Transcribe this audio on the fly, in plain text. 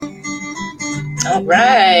All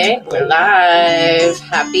right, we're live.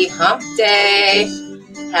 Happy hump day.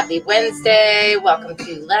 Happy Wednesday. Welcome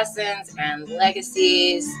to Lessons and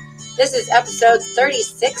Legacies. This is episode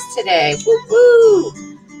 36 today. Woo-woo!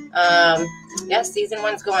 Season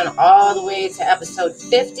one's going all the way to episode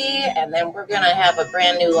 50, and then we're going to have a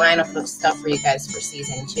brand new lineup of stuff for you guys for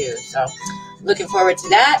season 2. So looking forward to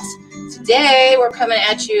that. Today, we're coming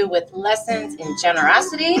at you with lessons in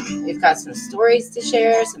generosity. We've got some stories to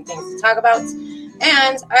share, some things to talk about.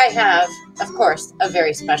 And I have, of course, a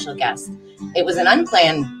very special guest. It was an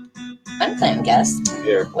unplanned guest.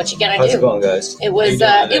 Here. What you gonna How's do? it going, guys? It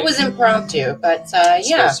was impromptu, but It's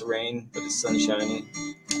yeah. supposed to rain, but it's sunshiny.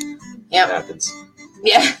 Yep. It happens.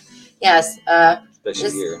 Yeah. Yes.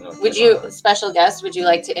 Especially here. In North Would you, Carolina. special guest, would you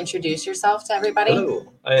like to introduce yourself to everybody?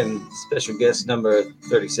 Hello. I am special guest number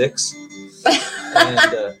 36.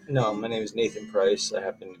 And no, my name is Nathan Price. I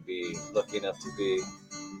happen to be lucky enough to be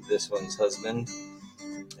this one's husband.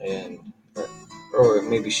 And or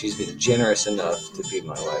maybe she's been generous enough to be my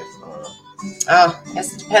wife. I don't know. Oh, I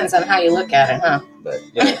guess it depends on how you look at it, huh? But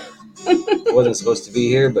yeah. Wasn't supposed to be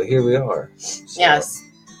here, but here we are. So, Yes.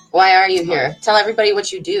 Why are you here? Tell everybody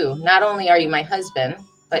what you do. Not only are you my husband,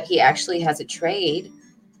 but he actually has a trade.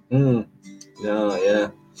 No, yeah.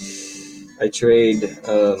 I trade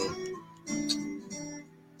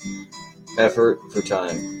effort for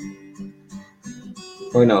time.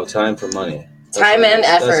 Or no, time for money. Time and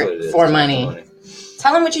That's effort what it is. for Time money.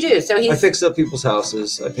 Tell him what you do. So I he's fix up people's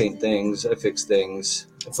houses. I paint things. I fix things.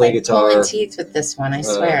 I play guitar. pulling teeth with this one, I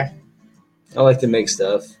swear. I like to make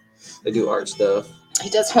stuff. I do art stuff. He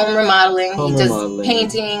does home remodeling. Home he does remodeling.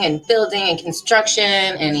 painting and building and construction,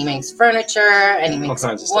 and he makes furniture, and he All makes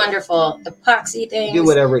kinds of stuff. wonderful epoxy I things, do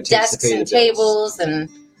whatever it takes to desks pay and the bills. tables, and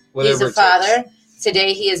Whatever he's a it father. takes.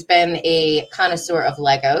 Today he has been a connoisseur of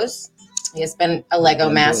Legos. He has been a Lego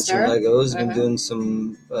master. Been doing some Legos. Mhm. Been doing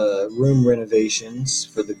some room renovations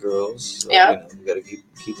for the girls. So, Yeah. we got to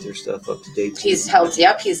keep their stuff up to date. He's helped.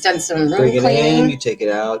 Yep, he's done some room Bring it in, cleaning. you take it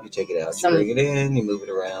out, you take it out. Some- You bring it in, you move it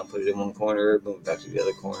around, put it in one corner, move it back to the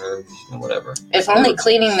other corner, whatever. If only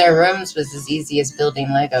cleaning their rooms was as easy as building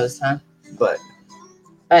Legos, huh? But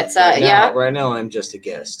But right now I'm just a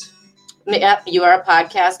guest. Yep, you are a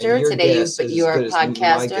podcaster. And your Today guest is you are a as good as My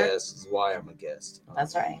podcaster. guest is why I'm a guest.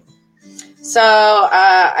 That's right. So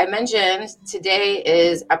I mentioned today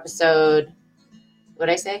is episode, what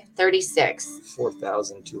did I say? 36.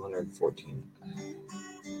 4,214.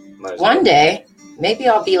 Might as One well. day, maybe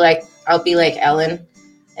I'll be like Ellen,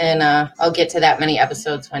 and I'll get to that many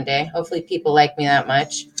episodes one day. Hopefully people like me that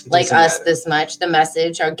much, like doesn't us matter. this much, the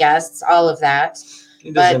message, our guests, all of that.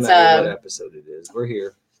 It doesn't but, matter what episode it is. We're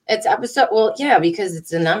here. It's episode, well, yeah, because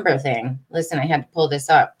it's a number thing. Listen, I had to pull this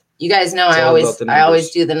up. You guys know It's I all always about the numbers.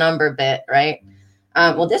 do the number bit, right?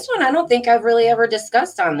 Well, this one I don't think I've really ever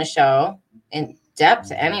discussed on the show in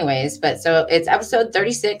depth anyways. But so it's episode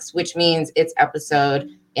 36, which means it's episode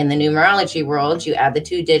in the numerology world. You add the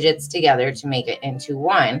two digits together to make it into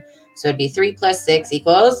one. So it'd be 3 plus 6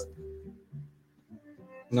 equals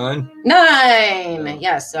 9? 9.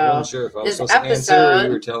 Yeah, I so wasn't sure if I was this supposed to answer or episode-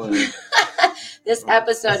 you were telling me. this I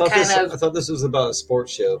episode thought kind I thought this was about a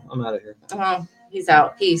sports show. I'm out of here. well, he's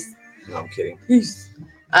out. Peace. No, I'm kidding. Peace.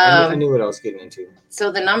 I knew what I was getting into. So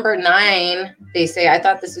the number 9, they say, I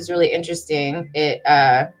thought this was really interesting.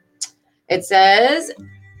 It says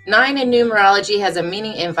 9 in numerology has a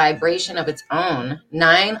meaning and vibration of its own.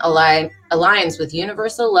 9 aligns with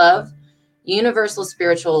universal love, universal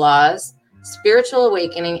spiritual laws, spiritual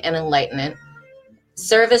awakening and enlightenment,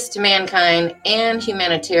 service to mankind, and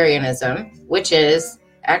humanitarianism, which is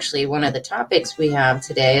actually one of the topics we have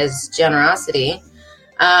today is generosity.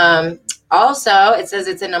 Also, it says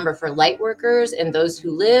it's a number for light workers and those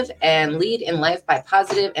who live and lead in life by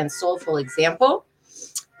positive and soulful example.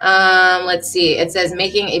 Let's see. It says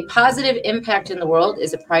making a positive impact in the world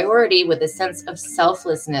is a priority with a sense of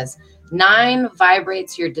selflessness. 9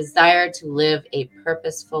 vibrates your desire to live a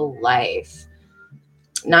purposeful life.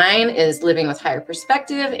 9 is living with higher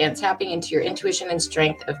perspective and tapping into your intuition and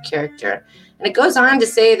strength of character. And it goes on to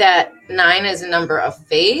say that 9 is a number of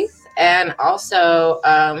faith and also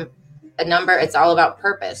a number, it's all about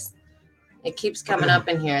purpose. It keeps coming up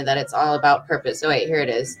in here that it's all about purpose. Oh, wait, here it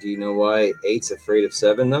is. Do you know why 8's afraid of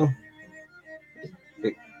 7, though?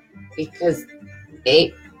 Because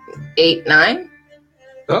 8, 9?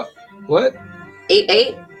 Oh, what? 8,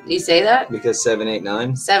 8? Did you say that? Because 7, 8,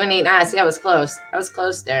 9? 7, 8, 9. See, I was close. I was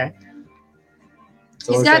close there. That's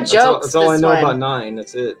He's all I got think- that's all- jokes, That's all I this know one. about 9.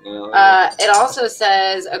 That's it. You know. It also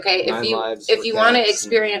says, okay, 9 lives if for you want to cats.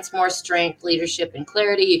 experience more strength, leadership, and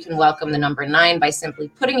clarity, you can welcome the number 9 by simply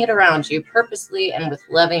putting it around you purposely and with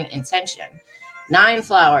loving intention. 9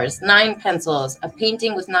 flowers, 9 pencils, a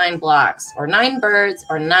painting with 9 blocks, or 9 birds,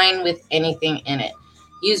 or 9 with anything in it.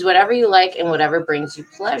 Use whatever you like and whatever brings you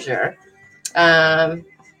pleasure. And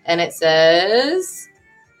it says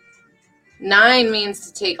 9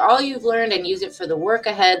 means to take all you've learned and use it for the work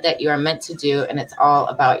ahead that you are meant to do, and it's all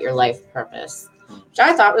about your life purpose, which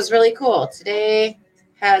I thought was really cool. Today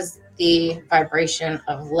has the vibration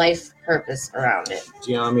of life purpose around it.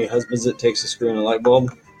 Do you know how many husbands it takes to screw in a light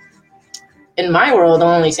bulb? In my world, it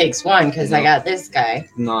only takes 1 because I No. got this guy.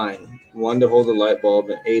 9. 1 to hold the light bulb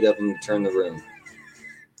and 8 of them to turn the room.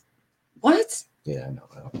 What? Yeah, I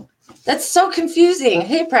know. That's so confusing.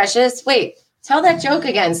 Hey, Precious, wait. Tell that joke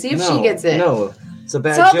again. See if she gets it. No, it's a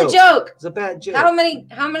bad Tell joke. the joke. It's a bad joke. How many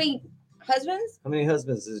husbands? How many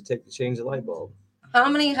husbands does it take to change a light bulb? How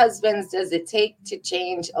many husbands does it take to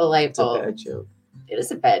change a light It's a bulb? bad joke. It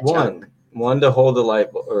is a bad joke. 1 to hold the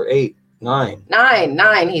light bulb, or 8, 9.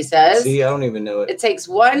 9, he says. See, I don't even know it. It takes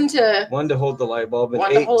 1 to 1 to hold the light bulb and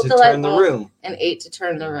 1 to 8 hold to the light turn the bulb. room. and 8 to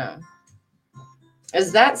turn the room.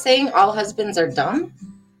 Is that saying all husbands are dumb?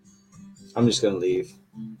 I'm just gonna leave.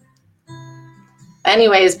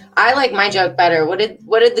 Anyways, I like my joke better. What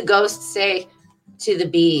did the ghost say to the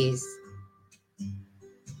bees?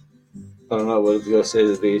 I don't know what to go say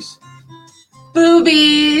to the beast.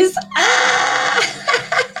 Boobies! Ah!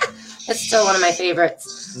 That's still one of my favorites.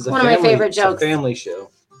 This is a One of my favorite it's a jokes. family show.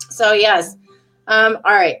 So yes. All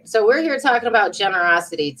right. So we're here talking about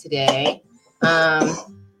generosity today.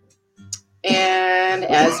 And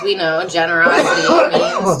as we know, generosity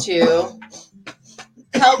means to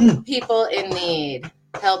help people in need.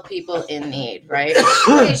 Help people in need, right?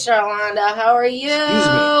 Hey, Charlonda, how are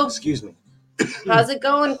you? Excuse me. How's it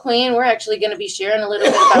going, Queen? We're actually going to be sharing a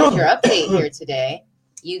little bit about your update here today.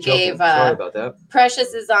 You gave Sorry about that.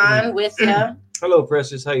 Precious is on with you, Hello,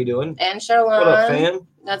 Precious. How you doing? and Charlonda. What up, fam?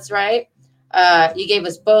 That's right. You gave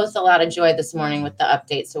us both a lot of joy this morning with the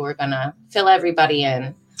update, so we're gonna fill everybody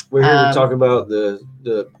in. We're here to talk about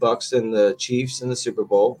the Bucks and the Chiefs in the Super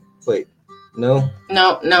Bowl. Wait, no?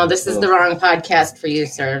 No, this is the wrong podcast for you,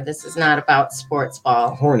 sir. This is not about sports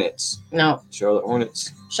ball. Hornets. No, Charlotte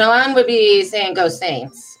Hornets. Shalon would be saying go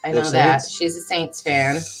Saints. I Go know that. Saints? She's a Saints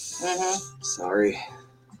fan. Sorry.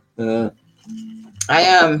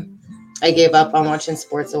 I gave up on watching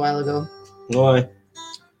sports a while ago. Why?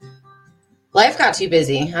 Life got too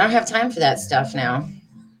busy. I don't have time for that stuff now.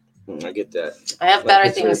 I get that. I have Life better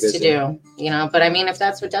gets very things to busy. do, But I mean, if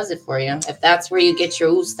that's what does it for you, if that's where you get your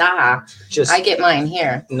ooh-sah, Just I get mine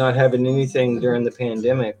here. not having anything during the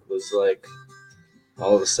pandemic was like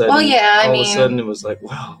all of a sudden. Well, yeah, all of a sudden it was like,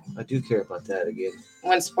 wow, I do care about that again.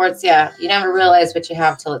 When sports, yeah, you never realize what you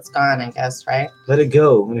have till it's gone, I guess, right? Let it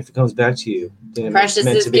go, and if it comes back to you, then it's Precious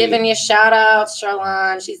meant is to be. giving you shout outs,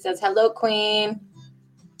 Charlon. She says, hello, Queen.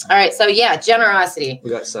 All right, so yeah, generosity. We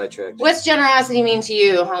got sidetracked. What's generosity mean to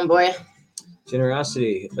you, homeboy?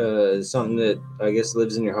 Generosity is something that I guess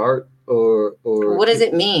lives in your heart, or What does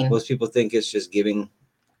it mean? most people think it's just giving.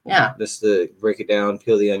 Yeah, Just to break it down,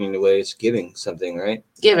 peel the onion away, it's giving something, right?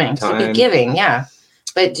 giving. To be Time. giving, yeah.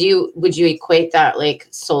 But would you equate that like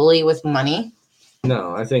solely with money?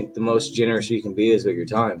 No, I think the most generous you can be is with your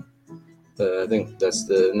time. I think that's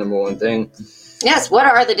the number one thing. Yes, what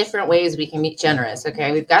are the different ways we can be generous?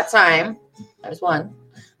 Okay, we've got time. There's one.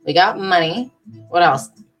 We got money. What else?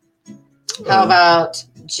 How about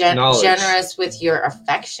knowledge. generous with your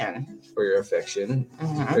affection? For your affection,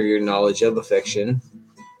 Mhm. or your knowledge of affection,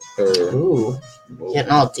 or Ooh,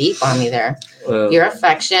 getting all deep on me there. well, Your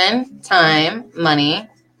affection, time, money,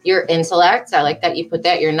 your intellect. I like that you put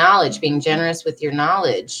that. Your knowledge, being generous with your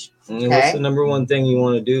knowledge. and okay. what's the number one thing you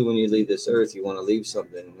want to do when you leave this earth? You want to leave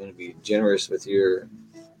something. You want to be generous with your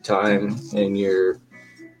time and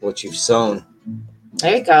what you've sown.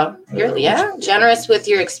 There you go. You're generous with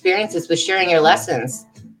your experiences, with sharing your lessons.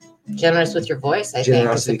 Generous with your voice, I think.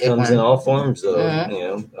 Generosity is a good comes one. in all forms, though. Mhm. You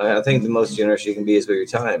know, I think the most generous you can be is with your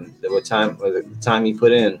time. The time you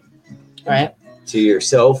put in Right. to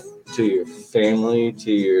yourself, to your family,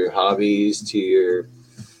 to your hobbies, to your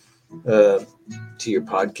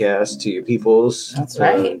podcast, to your peoples. That's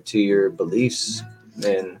right. To your beliefs,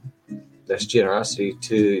 and that's generosity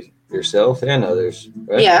to yourself and others.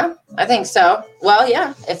 Right? Yeah, I think so. Well,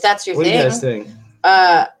 yeah, if that's your What do thing. you guys think?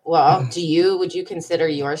 Well, would you consider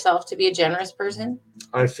yourself to be a generous person?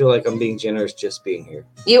 I feel like I'm being generous just being here.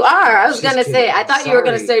 You are. I was Just going to kidding. say, I thought you were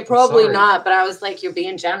going to Sorry. say probably Sorry. not, but I was like, you're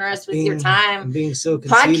being generous with your I'm time being so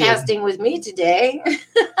conceited. podcasting with me today.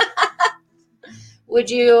 Would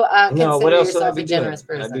you No, what consider else would I yourself be a generous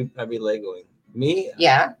doing? person? I'd be Legoing. Me?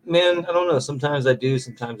 Yeah. Man, I don't know. Sometimes I do,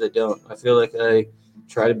 sometimes I don't. I feel like I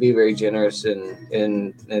try to be very generous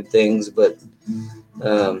in things, but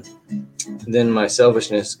then my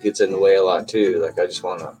selfishness gets in the way a lot too. Like I just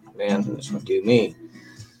want to do me.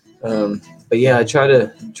 But yeah, I try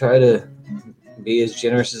to be as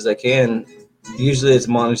generous as I can. Usually it's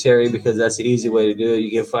monetary because that's the easy way to do it.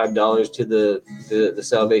 You give $5 to the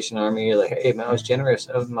Salvation Army. You're like, hey man, I was generous.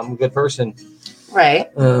 I'm a good person.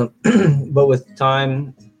 Right. But with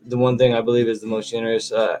time, the one thing I believe is the most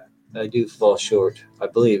generous, I do fall short. I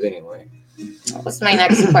believe anyway. What's my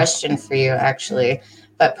next question for you, actually?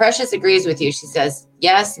 But Precious agrees with you. She says,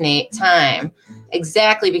 yes, Nate, time.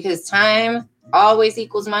 Exactly, because time always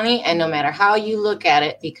equals money, and no matter how you look at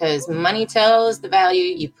it, because money tells the value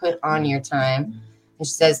you put on your time. And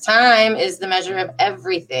she says time is the measure of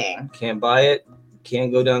everything. Can't buy it.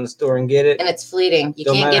 Can't go down the store and get it. And it's fleeting. You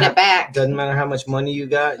can't get it back. Doesn't matter how much money you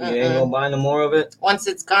got. You ain't gonna buy no more of it. Once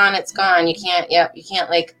it's gone, it's gone. You can't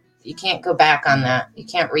go back on that. You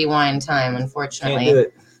can't rewind time, unfortunately. Can't do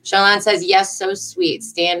it. Shalon says, yes, so sweet.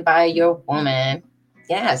 Stand by your woman.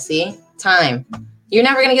 Yeah, see? Time. You're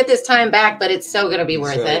never going to get this time back, but it's so going to be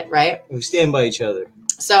worth it, right? We stand by each other.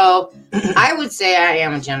 So I would say I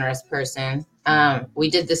am a generous person. We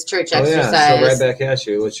did this church exercise. Yeah. So right back at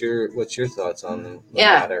you. What's your thoughts on the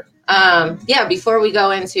matter? Before we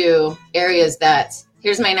go into areas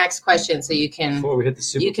here's my next question, so you can before we hit the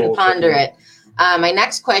Super you can Bowl ponder it. My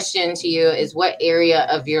next question to you is, what area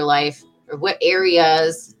of your life, or what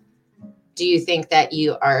areas do you think that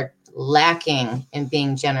you are lacking in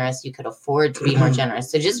being generous? You could afford to be more generous.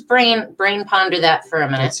 So just brain ponder that for a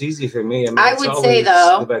minute. It's easy for me. I would say,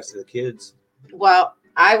 though, go back to the kids. Well,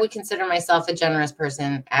 I would consider myself a generous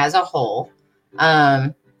person as a whole.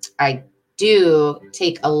 I do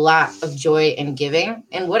take a lot of joy in giving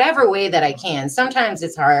in whatever way that I can. Sometimes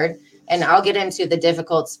it's hard, and I'll get into the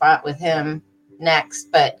difficult spot with him next.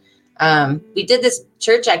 But we did this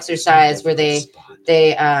church exercise where we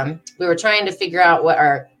were trying to figure out what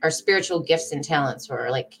our spiritual gifts and talents were,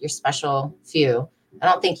 like your special few. I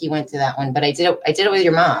don't think you went to that one, but I did it with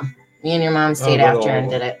your mom. Me and your mom stayed after and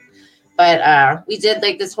did it. But we did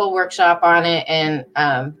like this whole workshop on it, and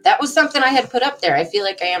that was something I had put up there. I feel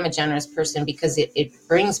like I am a generous person because it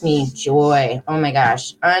brings me joy. Oh my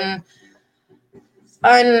gosh,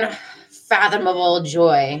 unfathomable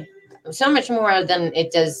joy. So much more than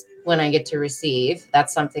it does when I get to receive.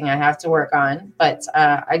 That's something I have to work on. But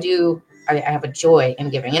I have a joy in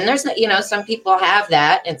giving. And there's, some people have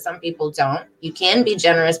that and some people don't. You can be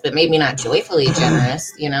generous, but maybe not joyfully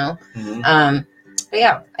generous, Mm-hmm. But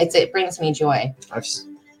yeah, I'd say it brings me joy.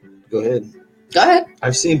 Go ahead. Go ahead.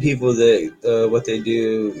 I've seen people that what they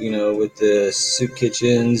do, with the soup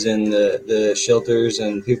kitchens and the shelters,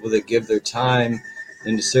 and people that give their time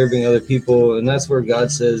into serving other people, and that's where God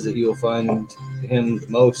says that you will find Him the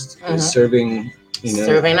most, mm-hmm. is serving,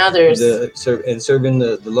 serving others, serving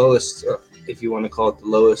the lowest, or if you want to call it the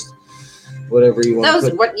lowest, whatever you want.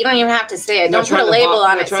 You don't even have to say it. Don't put a label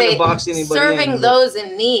on it. Say serving those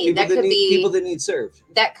in need. That could be people that need served.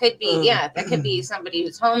 That could be that could be somebody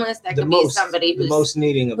who's homeless. That could be somebody who's the most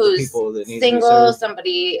needing of the people that need single. To be served.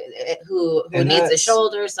 Somebody who needs a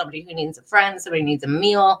shoulder. Somebody who needs a friend. Somebody needs a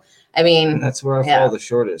meal. I mean, and that's where I fall the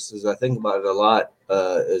shortest. Is I think about it a lot.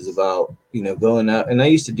 Is about going out, and I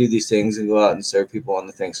used to do these things and go out and serve people on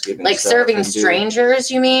the Thanksgiving. Like serving strangers,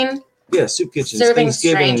 you mean? Yeah, soup kitchens, serving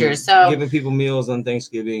strangers. So giving people meals on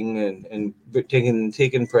Thanksgiving and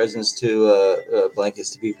taking presents to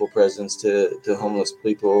blankets to people, presents to homeless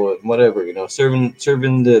people, and whatever, serving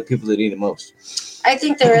the people that need it most. I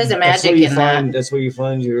think there is a magic in that. That's where you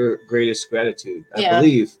find your greatest gratitude, I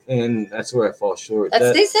believe, and that's where I fall short.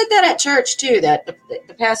 They said that at church too. That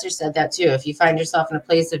the pastor said that too. If you find yourself in a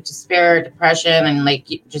place of despair, depression, and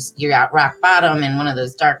you're at rock bottom in one of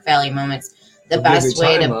those dark valley moments, the best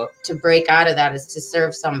way to break out of that is to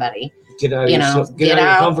serve somebody. Get out of yourself,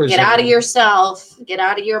 get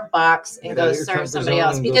out of your box, and go serve somebody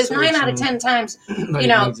else. Because 9 out of 10 times,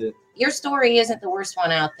 your story isn't the worst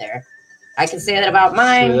one out there. I can say that about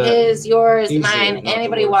mine, his, yours, mine,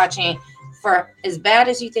 anybody watching. For as bad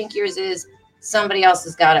as you think yours is, somebody else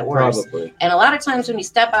has got it worse. Probably. And a lot of times when you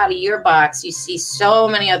step out of your box, you see so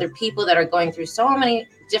many other people that are going through so many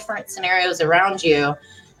different scenarios around you.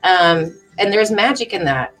 And there's magic in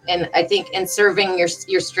that. And I think in serving your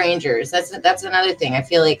strangers, that's another thing. I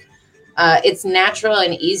feel like it's natural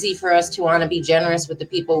and easy for us to want to be generous with the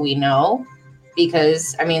people we know.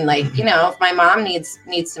 Because if my mom needs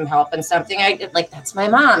some help in something, that's my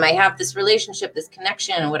mom. I have this relationship, this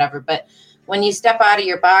connection, or whatever. But when you step out of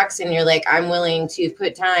your box and you're like, I'm willing to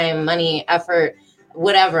put time, money, effort,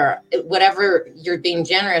 whatever you're being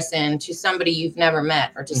generous in to somebody you've never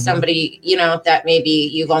met, or to somebody, that maybe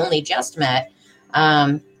you've only just met.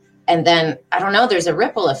 And then, I don't know, there's a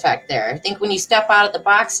ripple effect there. I think when you step out of the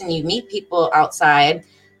box and you meet people outside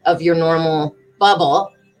of your normal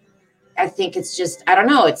bubble, I think it's just, I don't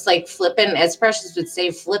know, it's like flipping, as Precious would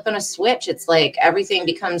say, flipping a switch. It's like everything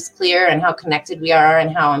becomes clear, and how connected we are,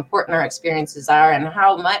 and how important our experiences are, and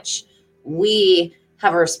how much we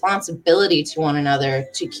have a responsibility to one another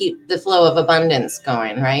to keep the flow of abundance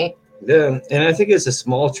going, right? Yeah, and I think it's a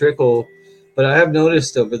small trickle, but I have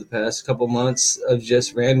noticed over the past couple months of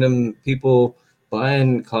just random people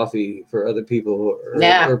buying coffee for other people,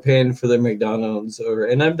 or paying for their McDonald's,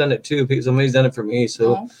 and I've done it too. Somebody's done it for me,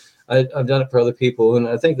 so I've done it for other people, and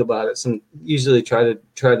I think about it. Usually try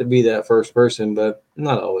to be that first person, but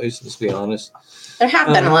not always. Let's be honest. There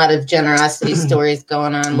have been a lot of generosity stories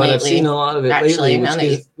going on but lately. I've seen a lot of it actually,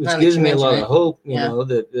 lately, which gives me a lot of hope. You know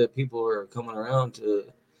that people are coming around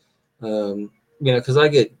to. Because I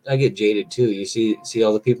get jaded too. You see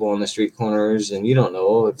all the people on the street corners, and you don't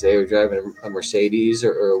know if they were driving a Mercedes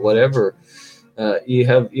or whatever. You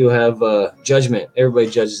have judgment. Everybody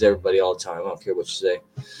judges everybody all the time. I don't care what you say.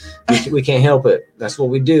 We can't help it. That's what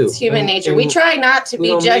we do. It's human nature. We try not to be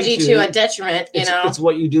judgy to a detriment. It's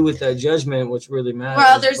what you do with that judgment which really matters.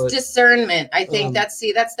 Well, there's discernment. I think that's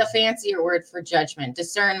the fancier word for judgment.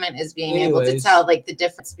 Discernment is being able to tell like the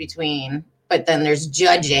difference between. But then there's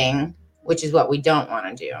judging, which is what we don't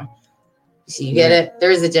want to do. So you get it?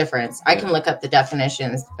 There is a difference. I can look up the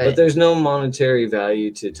definitions. But there's no monetary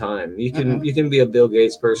value to time. You can be a Bill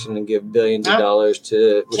Gates person and give billions of dollars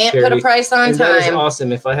to Can't charity. Put a price on time. That is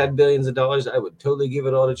awesome. If I had billions of dollars, I would totally give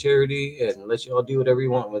it all to charity and let you all do whatever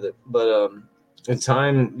you want with it. But in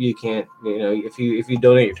time, you can't. If you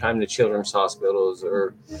donate your time to children's hospitals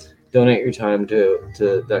or donate your time to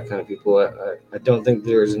that kind of people, I don't think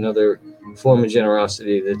there's another form of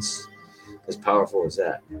generosity that's as powerful as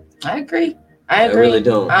that. I agree. I really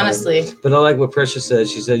don't, honestly. But I like what Precious said.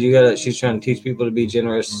 She said she's trying to teach people to be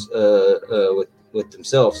generous with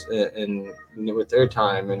themselves and with their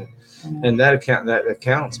time, and that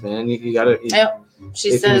counts, man. You gotta.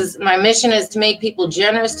 She says, my mission is to make people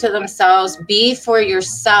generous to themselves. Be for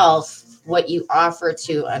yourself what you offer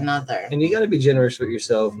to another. And you got to be generous with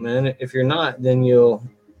yourself, man. If you're not, then you'll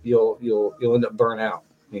end up burnt out.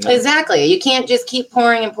 Exactly. You can't just keep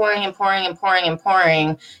pouring and pouring and pouring and pouring and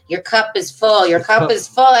pouring. Your cup is full. Your cup is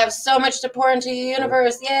full. I have so much to pour into the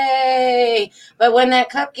universe. Yay. But when that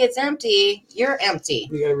cup gets empty, you're empty.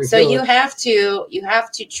 So you have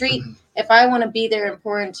to treat, if I want to be there and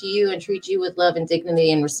pour into you and treat you with love and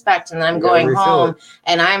dignity and respect, and I'm going home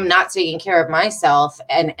and I'm not taking care of myself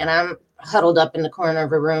and I'm huddled up in the corner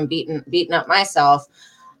of a room beating up myself,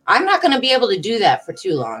 I'm not going to be able to do that for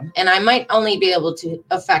too long. And I might only be able to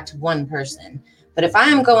affect one person. But if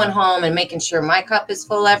I'm going home and making sure my cup is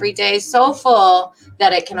full every day, so full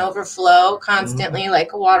that it can overflow constantly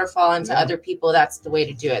like a waterfall into other people, that's the way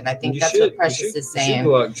to do it. And I think that's what Precious is saying. You should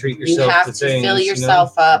go out and treat yourself. You have to fill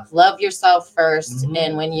yourself up, love yourself first.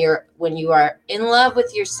 And when you are in love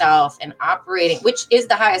with yourself and operating, which is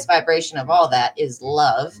the highest vibration of all that, is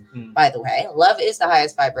love, by the way. Love is the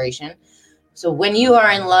highest vibration. So when you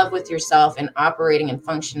are in love with yourself and operating and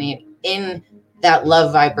functioning in that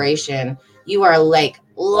love vibration, you are like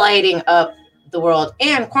lighting up the world.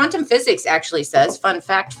 And quantum physics actually says, fun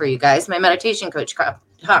fact for you guys, my meditation coach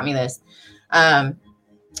taught me this.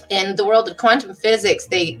 In the world of quantum physics,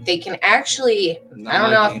 they can actually, I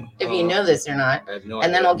don't know if you know this or not. I have no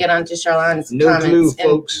idea. Then we'll get on to Charlon's comments. Clue,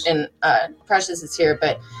 folks. And Precious is here.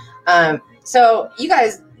 But so you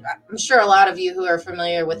guys, I'm sure a lot of you who are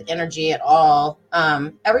familiar with energy at all,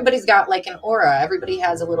 everybody's got like an aura. Everybody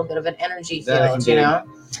has a little bit of an energy field,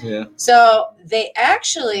 Yeah. So they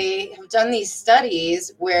actually have done these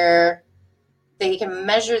studies where they can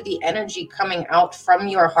measure the energy coming out from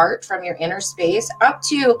your heart, from your inner space, up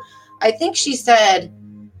to, I think she said,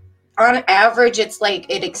 on average, it's like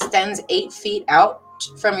it extends 8 feet out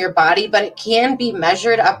from your body, but it can be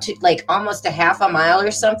measured up to like almost a half a mile or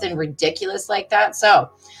something ridiculous like that. So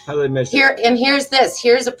how do they measure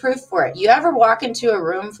here's a proof for it. You ever walk into a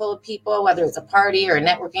room full of people, whether it's a party or a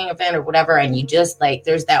networking event or whatever, and you just like,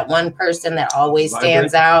 there's that one person that always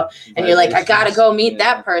stands out, and you're like, I gotta go meet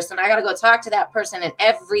that person, I gotta go talk to that person, and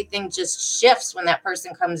everything just shifts when that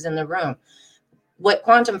person comes in the room. What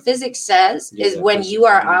quantum physics says is when you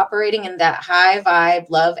are operating in that high vibe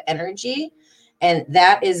love energy, and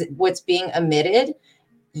that is what's being emitted,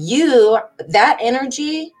 that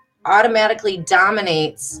energy automatically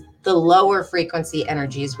dominates the lower frequency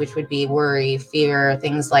energies, which would be worry, fear,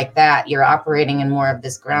 things like that. You're operating in more of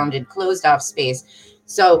this grounded, closed off space.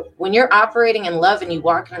 So when you're operating in love and you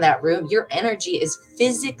walk into that room, your energy is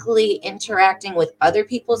physically interacting with other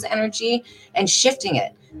people's energy and shifting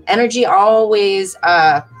it. Energy always,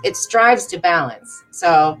 it strives to balance.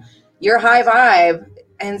 So your high vibe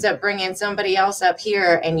ends up bringing somebody else up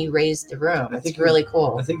here and you raise the room. It's really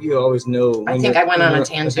cool. I think you always know. I think I went on a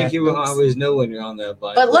tangent. I think you always know when you're on that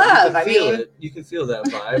vibe. But love, you can feel that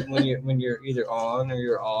vibe when you're either on or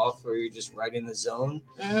you're off or you're just right in the zone.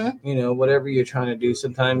 Mm-hmm. You know, whatever you're trying to do.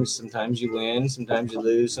 Sometimes you win, sometimes you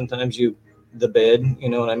lose, sometimes the bed. You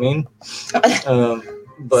know what I mean?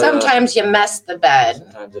 But sometimes you mess the bed.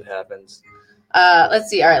 Sometimes it happens. Let's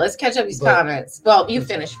see. All right, let's catch up these comments. Well, you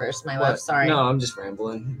finish first, my love. Sorry. No, I'm just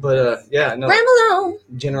rambling. But no. Ramble on.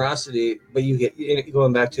 Generosity, but you get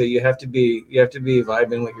going back to it, you have to be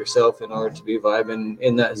vibing with yourself in order to be vibing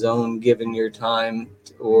in that zone, giving your time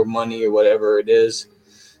or money or whatever it is.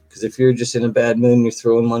 Because if you're just in a bad mood and you're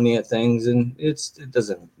throwing money at things, and it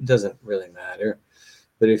doesn't really matter.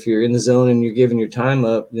 But if you're in the zone and you're giving your time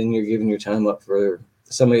up, then you're giving your time up for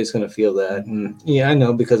somebody's going to feel that. And yeah, I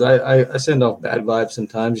know, because I send off bad vibes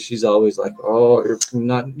sometimes. She's always like, oh,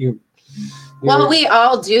 you're well, we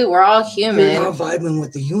all do. We're all human. You're not vibing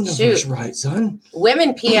with the universe, right, son?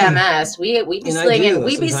 Women PMS. We be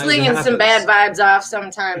slinging some bad vibes off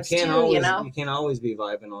sometimes too. You know, you can't always be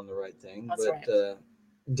vibing on the right thing. That's but right.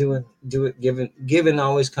 giving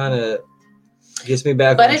always kind of gets me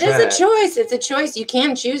back. But on it track. is a choice. It's a choice. You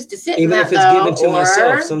can choose to sit even in if that, it's given to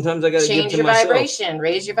myself. Sometimes I got to change give to your myself. vibration,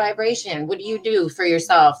 raise your vibration. What do you do for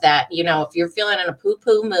yourself that, you know, if you're feeling in a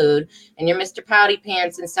poo-poo mood and you're Mr. Pouty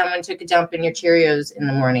Pants and someone took a dump in your Cheerios in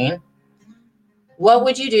the morning, what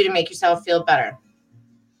would you do to make yourself feel better?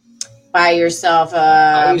 Buy yourself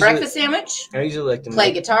a breakfast sandwich? I usually like to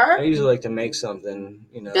play guitar? I usually like to make something,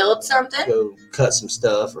 you know. Build something? Go cut some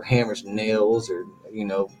stuff or hammer some nails or, you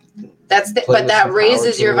know. But that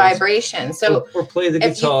raises your vibration. So or play the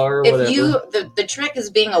guitar or whatever. The trick is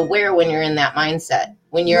being aware when you're in that mindset,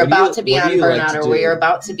 when you're about to be on burnout or where you're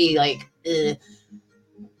about to be like,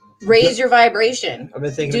 raise your vibration. I've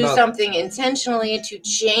been thinking do something intentionally to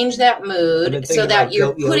change that mood so that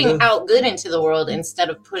you're putting out good into the world instead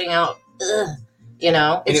of putting out, you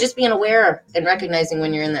know, it's just being aware and recognizing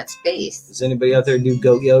when you're in that space. Does anybody out there do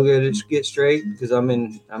goat yoga to get straight? Because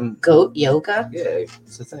I'm goat yoga. Yeah,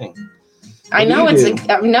 it's a thing. I know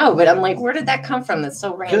but I'm like, where did that come from? That's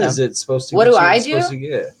so random. Because it's supposed to. What do I do?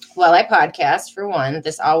 Well, I podcast for one.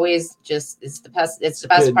 This always just it's the best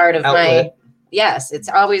part of outlet. Yes, it's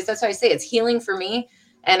always, that's why I say it's healing for me,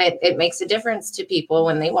 and it makes a difference to people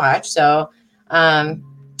when they watch. So,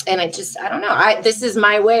 and it just, I don't know. This is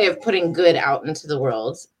my way of putting good out into the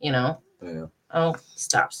world, you know? Yeah. Oh,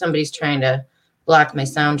 stop. Somebody's trying to block my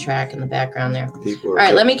soundtrack in the background there. All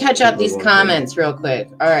right, let me catch up these comments real quick.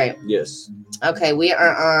 All right. Yes. Okay, we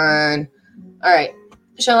are on. All right.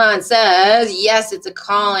 Shalon says, yes, it's a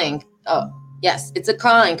calling. Oh, yes, it's a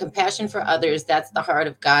calling. Compassion for others. That's the heart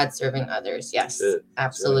of God, serving others. Yes,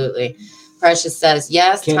 absolutely. Precious says,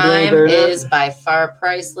 yes, time is by far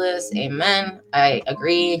priceless. Amen. I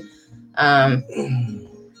agree.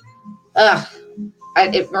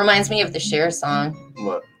 It reminds me of the Cher song.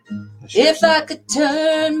 What? If I could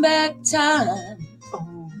turn back time,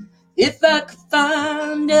 if I could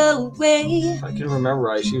find a way. I can remember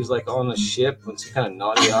right. She was like on a ship with some kind of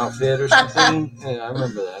naughty outfit or something. Yeah, I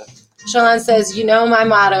remember that. Shalon says, you know, my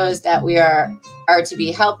motto is that we are to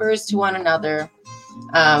be helpers to one another.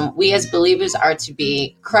 We as believers are to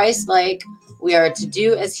be Christ-like. We are to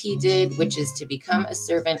do as he did, which is to become a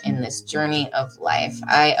servant in this journey of life.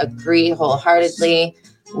 I agree wholeheartedly.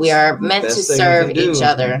 We are meant to serve each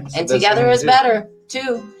other, and together is better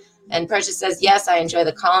too. And Precious says, yes, I enjoy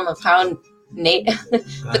the column of how Nate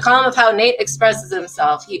expresses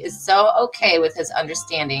himself. He is so okay with his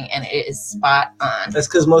understanding, and it is spot on. That's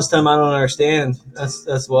because most time I don't understand.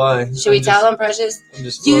 That's why. Should we tell him, Precious?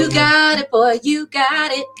 You got it, boy. You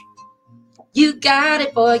got it. You got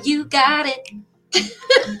it, boy. You got it.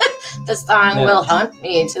 The song will haunt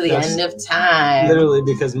me to the end of time. Literally,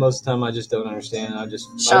 because most of the time I just don't understand. I just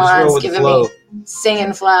roll with the flow. Me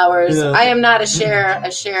singing flowers. Yeah. I am not a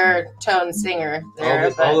share tone singer.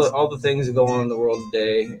 All the things that go on in the world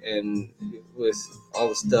today, and with all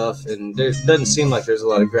the stuff, and there doesn't seem like there's a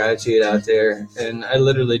lot of gratitude out there, and I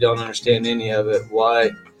literally don't understand any of it.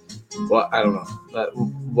 Why? Well, I don't know.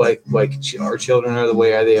 Why our children are the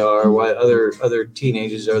way they are. Why other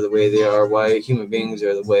teenagers are the way they are. Why human beings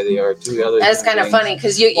are the way they are. That's kind of funny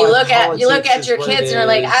because you look at your kids and you're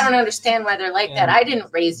like, I don't understand why they're like that. I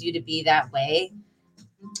didn't raise you to be that way.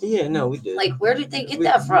 Yeah, no, we did. Like, where did they get We-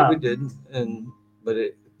 that from? We did, but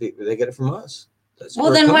they get it from us. That's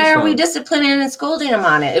Well, where it then why comes are we from. disciplining and scolding them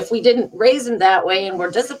on it? If we didn't raise them that way and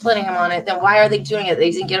we're disciplining them on it, then why are they doing it?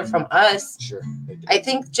 They didn't get it from us. Sure. They did. I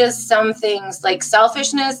think just some things like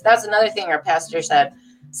selfishness, that's another thing our pastor said.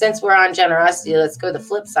 Since we're on generosity, let's go the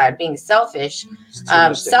flip side, being selfish. It's too much to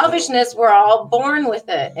handle. Selfishness, we're all born with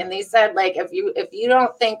it. And they said, like, if you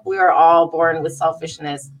don't think we are all born with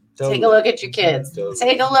selfishness, take a look at your kids. Totally.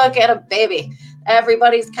 Take a look at a baby.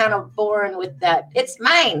 Everybody's kind of born with that. It's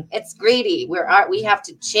mine. It's greedy. We have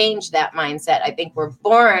to change that mindset. I think we're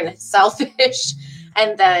born selfish,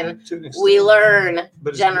 and then To an extent. we learn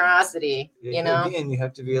But it's- generosity. You know, Again, you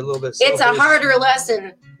have to be a little bit selfish. it's a harder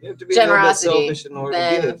lesson You have to be generosity a little bit selfish in order to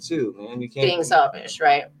than get it too, man. You can't being selfish,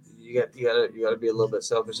 right? You gotta be a little bit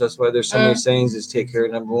selfish. That's why there's so many sayings. Is take care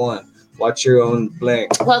of number one. Watch your own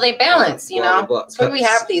blank. Well, they balance, you Blah, know. blah, That's why we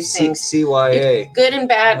have these things. CYA. Good and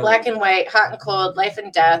bad, black and white, hot and cold, life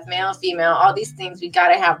and death, male, female, all these things, we got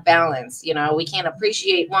to have balance, you know. We can't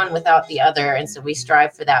appreciate one without the other. And so we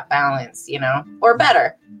strive for that balance, you know, or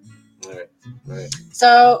better. Right.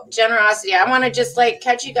 So generosity, I want to just like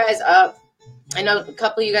catch you guys up. I know a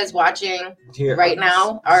couple of you guys watching Here, right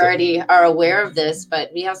now already are aware of this,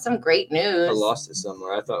 but we have some great news. I lost it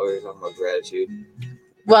somewhere. I thought we were talking about gratitude.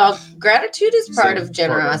 Well, gratitude is part Same of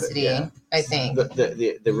generosity, part of it, I think.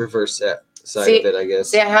 The reverse side See- of it, I guess.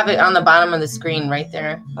 See, I have it on the bottom of the screen right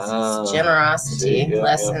there. Ah, It's generosity, see, yeah,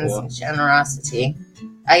 lessons, yeah. in generosity.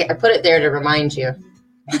 I put it there to remind you.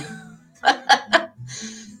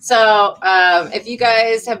 So, if you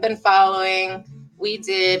guys have been following, we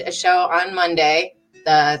did a show on Monday.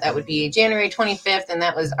 That would be January 25th, and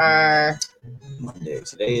that was our Monday.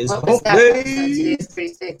 Today is what was that? Today's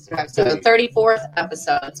 36th, so 34th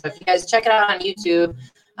episode. So if you guys check it out on YouTube,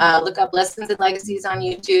 look up Lessons and Legacies on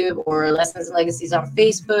YouTube or Lessons and Legacies on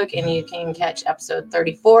Facebook, and you can catch episode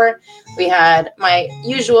 34. We had my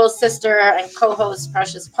usual sister and co-host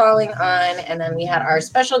Precious Pauling on, and then we had our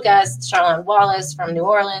special guest Charlene Wallace from New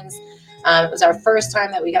Orleans. It was our first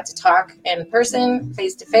time that we got to talk in person,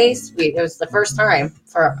 face to face. It was the first time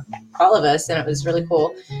for all of us, and it was really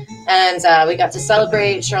cool. And we got to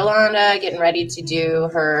celebrate Charlonda getting ready to do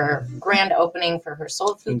her grand opening for her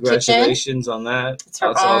Soul Food Kitchen. Congratulations on that. It's her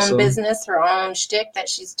That's own awesome. business, her own shtick that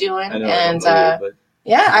she's doing. I know, And I don't believe,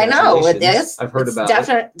 yeah, I know. With Congratulations. this, I've heard it's about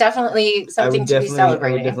definitely something to be I would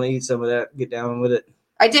celebrating. definitely eat some of that. Get down with it.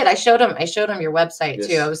 I did. I showed him your website Yes.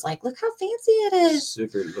 too. I was like, look how fancy it is.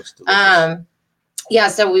 Super. It looks delicious. Yeah,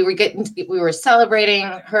 so we were celebrating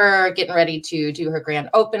her, getting ready to do her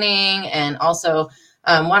grand opening, and also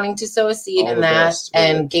wanting to sow a seed All in the that best with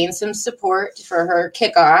and it. gain some support for her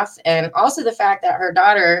kickoff, and also the fact that her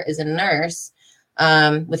daughter is a nurse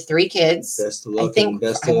with 3 kids. Best of luck. I think and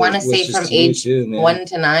best I of want to say wishes from to you age too, man. 1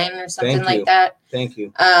 to 9 or something Thank like you. that. Thank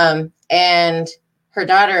you. And her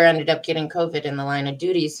daughter ended up getting COVID in the line of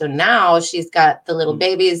duty. So now she's got the little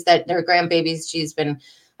babies that her grandbabies she's been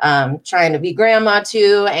trying to be grandma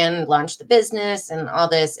to and launch the business and all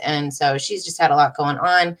this. And so she's just had a lot going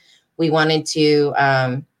on. We wanted to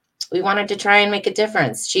try and make a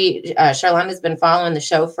difference. Charlene has been following the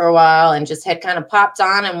show for a while and just had kind of popped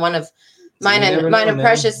on in one of mine You never and know, man.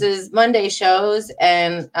 Precious's Monday shows,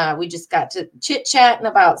 and we just got to chit chatting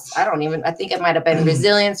about I think it might have been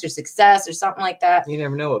resilience or success or something like that. You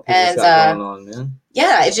never know what people's And, got going on, man.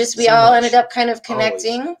 Yeah, it's just we So all much. ended up kind of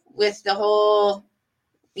connecting with the whole,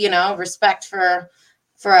 respect for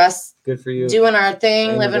us Good for you. doing our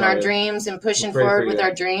thing, Same living as our I am. dreams and pushing We'll pray for forward with you.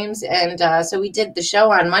 our dreams. And so we did the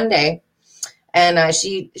show on Monday. And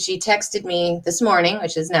she texted me this morning,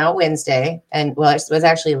 which is now Wednesday. And well, it was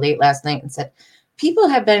actually late last night, and said, people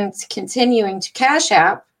have been continuing to Cash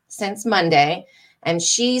App since Monday. And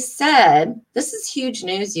she said, this is huge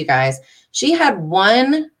news, you guys. She had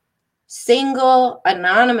one single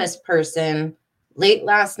anonymous person late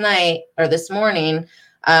last night or this morning.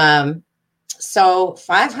 So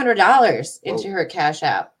 $500 into her Cash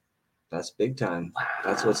App. That's big time.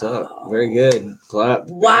 That's what's up. Very good. Clap.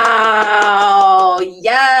 Wow.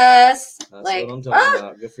 Yes. That's what I'm talking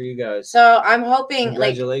about. Good for you guys. So I'm hoping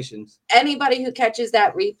Congratulations. anybody who catches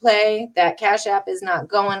that replay, that Cash App is not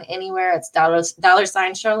going anywhere. It's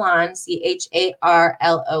 $sign Charlene,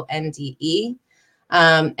 CHARLONDE.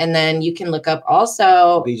 And then you can look up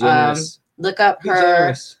also, Be generous. look up Be her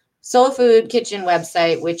generous. Soul Food Kitchen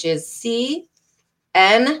website, which is CNJ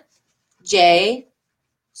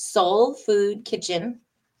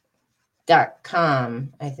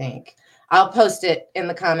soulfoodkitchen.com, I think. I'll post it in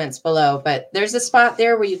the comments below, but there's a spot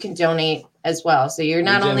there where you can donate as well. So you're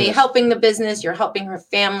not only helping the business, you're helping her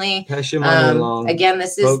family. Pass your money along. Again,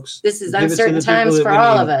 this Folks, is uncertain times for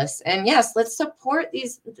all of us. And yes, let's support your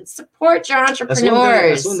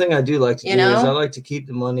entrepreneurs. That's one thing I do like to do is I like to keep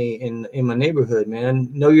the money in my neighborhood, man.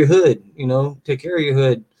 Know your hood, take care of your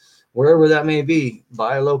hood, wherever that may be.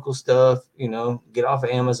 Buy local stuff, get off of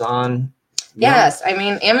Amazon. Yes, I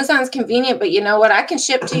mean, Amazon's convenient, but you know what? I can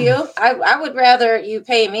ship to you. I would rather you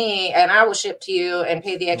pay me and I will ship to you and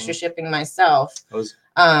pay the extra shipping myself. Just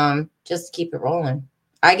to keep it rolling.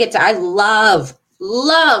 I love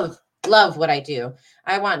what I do.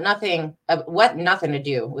 I want nothing to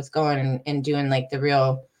do with going and doing like the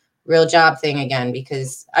real job thing again,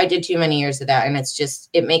 because I did too many years of that. And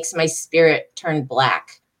it makes my spirit turn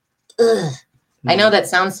black. Ugh. I know that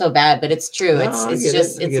sounds so bad, but it's true.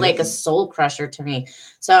 It's like a soul crusher to me.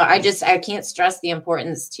 So I can't stress the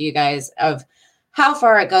importance to you guys of how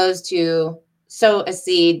far it goes to sow a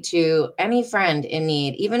seed to any friend in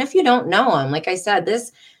need, even if you don't know them. Like I said,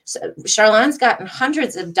 Charlone's gotten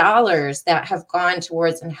hundreds of dollars that have gone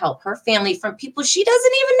towards and help her family from people she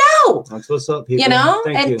doesn't even know. That's what's up, people.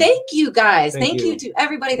 Thank you guys. Thank you to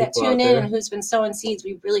everybody that tuned in and who's been sowing seeds.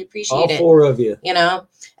 We really appreciate it. All 4 of you.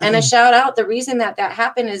 And a shout out. The reason that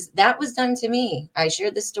happened is that was done to me. I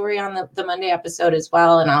shared this story on the Monday episode as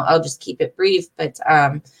well, and I'll just keep it brief. But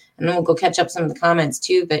and then we'll go catch up some of the comments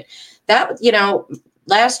too. But that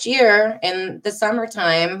last year in the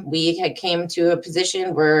summertime, we had came to a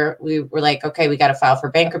position where we were like, okay, we got to file for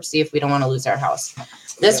bankruptcy if we don't want to lose our house.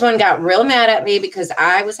 This one got real mad at me because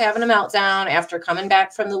I was having a meltdown after coming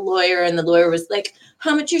back from the lawyer, and the lawyer was like,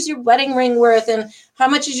 how much is your wedding ring worth? And how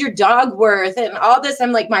much is your dog worth? And all this.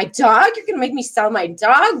 I'm like, my dog? You're going to make me sell my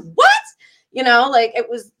dog? What? It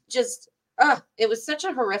was just, it was such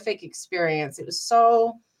a horrific experience. It was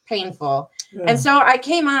so painful. Yeah. And so I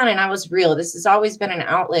came on and I was real. This has always been an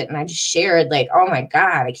outlet. And I just shared like, oh my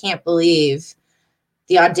God, I can't believe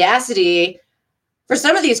the audacity for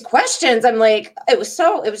some of these questions. I'm like, it was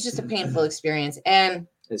just a painful experience. And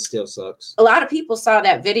it still sucks. A lot of people saw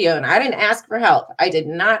that video and I didn't ask for help. I did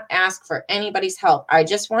not ask for anybody's help. I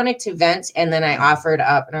just wanted to vent. And then I offered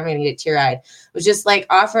up, and I'm going to get teary-eyed. It was just like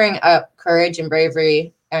offering up courage and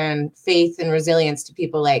bravery and faith and resilience to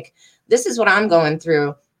people. Like, this is what I'm going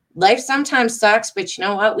through. Life sometimes sucks, but you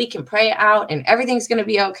know what? We can pray out and everything's going to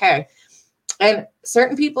be okay. And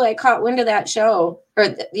certain people I caught wind of that show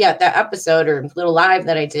that episode or little live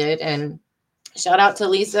that I did. And shout out to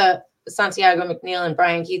Lisa Santiago McNeil and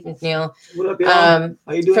Brian Keith McNeil. What up, y'all?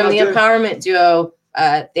 How you doing from the Empowerment Duo.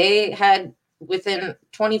 They had within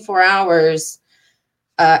 24 hours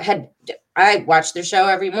I watched their show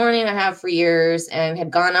every morning. I have for years, and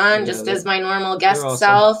had gone on just as my normal guest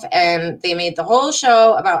self. And they made the whole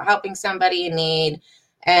show about helping somebody in need.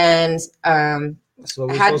 And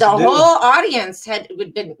had the whole audience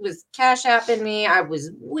was cash apping me. I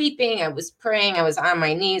was weeping. I was praying. I was on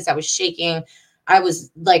my knees. I was shaking. I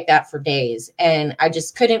was like that for days. And I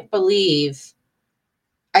just couldn't believe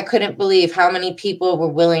how many people were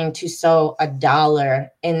willing to sow $1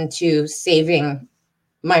 into saving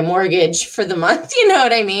my mortgage for the month. You know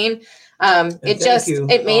what I mean?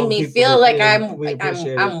 It made me feel like I'm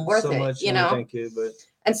worth it, much, Thank you.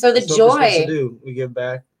 And so the joy we give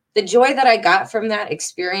back. The joy that I got from that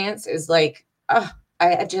experience is like,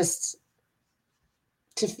 I just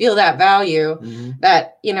to feel that value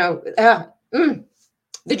that,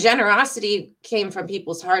 the generosity came from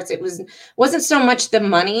people's hearts. It wasn't so much the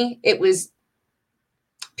money. It was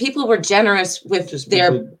people were generous with just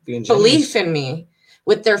their belief in me,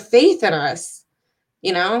 with their faith in us.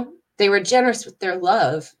 They were generous with their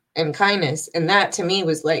love and kindness. And that to me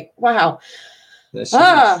was like, wow.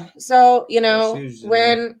 So,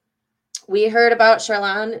 when we heard about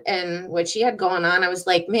Charlone and what she had going on, I was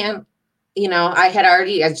like, man,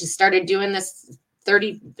 I just started doing this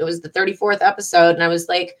it was the 34th episode. And I was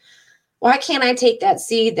like, why can't I take that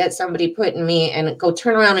seed that somebody put in me and go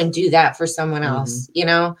turn around and do that for someone else,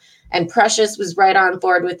 And Precious was right on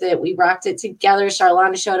board with it. We rocked it together.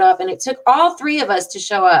 Charlone showed up, and it took all 3 of us to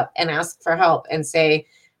show up and ask for help and say,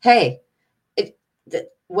 hey,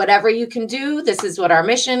 whatever you can do, this is what our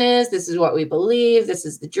mission is. This is what we believe. This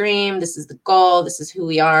is the dream. This is the goal. This is who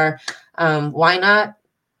we are. Why not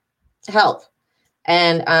help?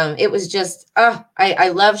 And it was just, I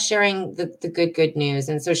love sharing the good news.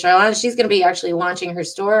 And so Charlone, she's going to be actually launching her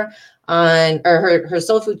store her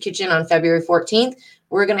Soul Food Kitchen on February 14th.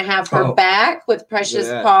 We're going to have her back with Precious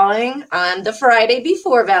Pauling on the Friday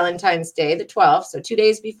before Valentine's Day, the 12th. So 2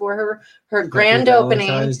 days before her grand opening.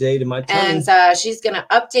 Valentine's Day to my tongue. And she's going to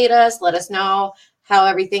update us, let us know how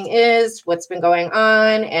everything is, what's been going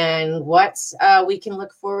on, and what we can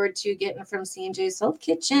look forward to getting from C&J Soul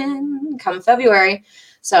Kitchen come February.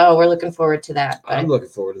 So we're looking forward to that. I'm looking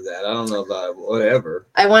forward to that. I don't know about whatever.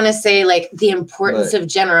 I want to say, like, the importance of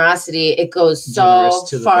generosity. It goes so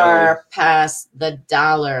far past the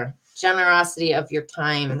dollar. Generosity of your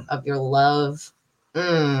time, of your love.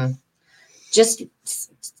 Just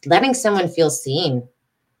letting someone feel seen.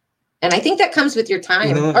 And I think that comes with your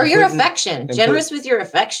time or your affection. Generous with your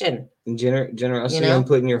affection. Generosity and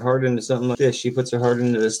putting your heart into something like this. She puts her heart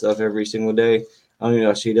into this stuff every single day. I don't even know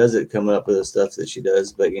if she does it coming up with the stuff that she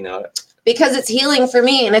does, but because it's healing for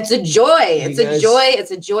me and it's a joy. It's a joy.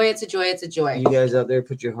 You guys out there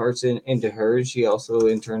put your hearts into hers. She also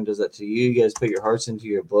in turn does that to you. You guys put your hearts into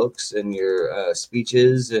your books and your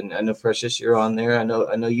speeches. And I know Precious, you're on there. I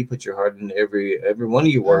know you put your heart into every one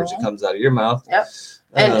of your words that comes out of your mouth. Yep.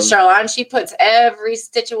 And Charlene, she puts every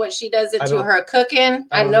stitch of what she does into her cooking.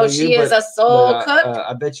 I know she is a soul cook.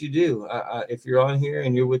 I bet you do. If you're on here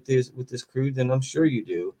and you're with this crew, then I'm sure you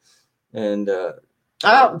do. And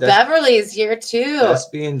Beverly's here too. That's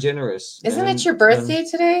being generous. Isn't it your birthday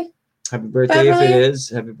today? Happy birthday, Beverly? If it is.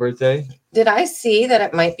 Happy birthday. Did I see that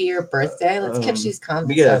it might be your birthday? Let's catch these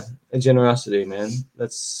comments. Yeah, and generosity, man.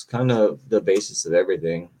 That's kind of the basis of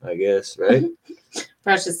everything, I guess, right?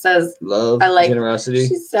 Precious says, love, I like generosity.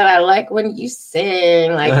 She said, I like when you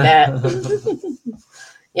sing like that.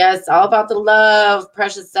 Yes, all about the love.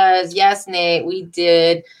 Precious says, yes, Nate, we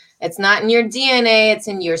did. It's not in your DNA, it's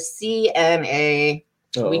in your CNA.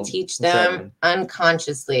 We teach them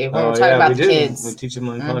unconsciously when we're talking about the kids. We teach them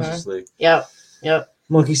unconsciously. Yep.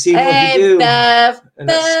 Monkey see, monkey do. Bev, and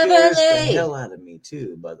that scares the hell out of me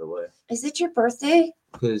too, by the way. Is it your birthday?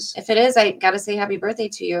 Because if it is, I gotta say happy birthday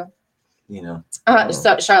to you.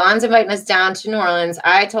 So Charlone's inviting us down to New Orleans.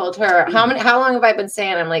 I told her how long have I been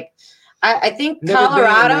saying? I'm like, I think never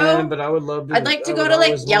Colorado, been, man, but I would love to. I'd like to go to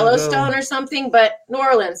like Yellowstone or something, but New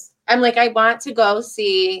Orleans. I'm like, I want to go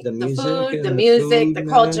see the food, the music, the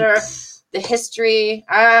culture, the history.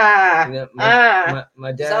 My dad,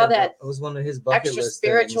 saw that was one of his bucket extra list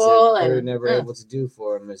spiritual, and we were never able to do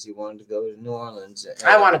for him as he wanted to go to New Orleans.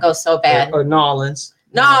 I want to go so bad. Or Nolans,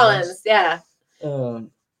 yeah.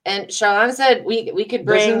 And Charlene said we could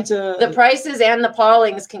bring the Prices and the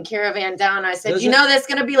Paulings can caravan down. I said, there's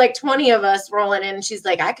going to be like 20 of us rolling in. And she's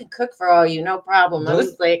like, I could cook for all you, no problem. I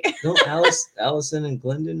was like, don't Allison and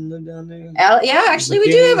Glendon live down there? Yeah, actually,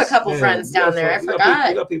 we do have a couple friends down there. I forgot.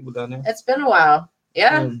 We got people down there. It's been a while.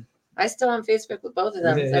 Yeah. I still on Facebook with both of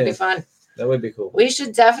them. That'd be fun. That would be cool. We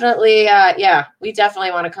should definitely, we definitely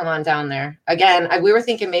want to come on down there. Again, we were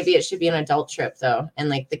thinking maybe it should be an adult trip, though. And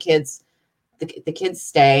like the kids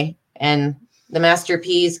stay and the Master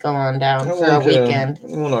P's go on down for a weekend.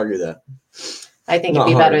 I won't argue that. I think it'd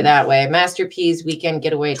be better that way. Master P's weekend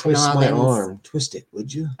getaway to Nolans. Twist my arm. Twist it,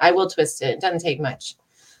 would you? I will twist it. It doesn't take much.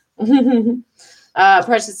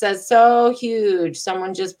 Precious says, so huge.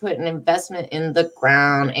 Someone just put an investment in the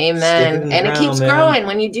ground. Amen. And it keeps growing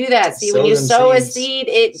when you do that. See, when you sow a seed,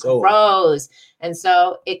 it grows. And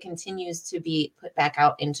so it continues to be put back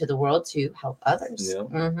out into the world to help others. Yeah.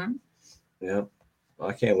 Yeah.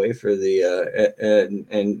 I can't wait for the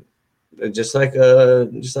and just like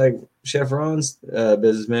Chef Ron's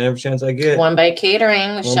business, man. Every chance I get, One Bite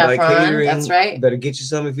Catering with Chef Ron. That's right. Better get you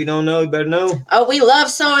some if you don't know. You better know. Oh, we love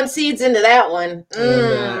sowing seeds into that one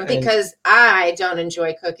because I don't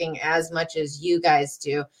enjoy cooking as much as you guys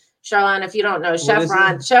do. Charlene, if you don't know, Chef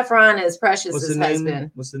Ron is Precious's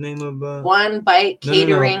husband. What's the name of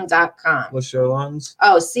OneBiteCatering.com. What's Charlene's?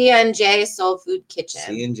 Oh, CNJ Soul Food Kitchen.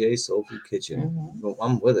 CNJ Soul Food Kitchen. Well,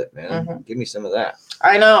 I'm with it, man. Give me some of that.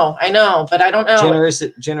 I know, but I don't know.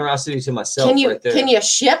 Generosity to myself. Can you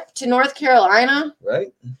ship to North Carolina?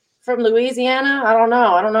 Right. From Louisiana? I don't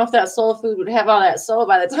know. I don't know if that soul food would have all that soul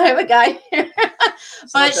by the time it got here.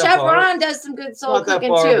 But Chef Ron does some good soul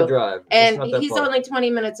cooking too. And he's only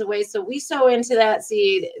 20 minutes away. So we sow seeds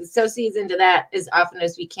into that as often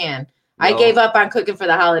as we can. No. I gave up on cooking for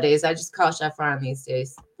the holidays. I just call Chef Ron these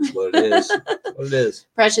days. What it is.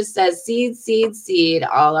 Precious says, seed, seed, seed,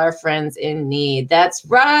 all our friends in need. That's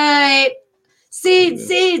right. Seed,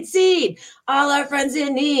 seed, seed, all our friends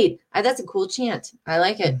in need. That's a cool chant. I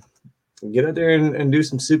like it. Get out there and do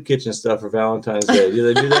some soup kitchen stuff for Valentine's Day.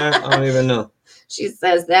 Do they do that? I don't even know. She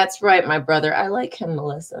says, that's right, my brother. I like him,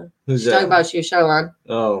 Melissa. Who's that? Talking about you, Charlene.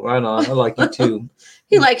 Oh, right on. I like you too.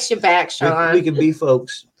 He likes you back, Charlene. We can be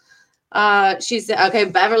folks. She's okay.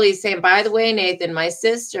 Beverly's saying, by the way, Nathan, my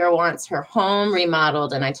sister wants her home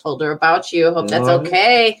remodeled, and I told her about you. Hope that's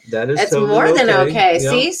okay. That is It's totally more than okay. Yep.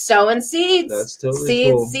 See, sowing seeds. That's totally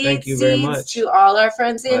seeds, cool. seeds, Thank you seeds very much to all our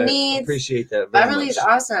friends in I need. appreciate that very Beverly's much.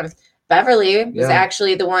 awesome. Beverly was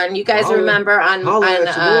actually the one you guys remember on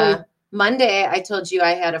Monday. I told you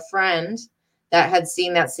I had a friend that had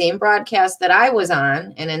seen that same broadcast that I was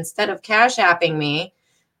on, and instead of cash apping me,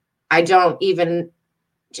 I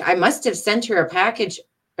must have sent her a package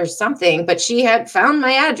or something, but she had found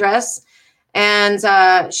my address, and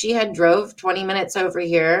she had drove 20 minutes over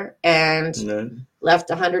here and left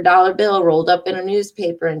 $100 bill rolled up in a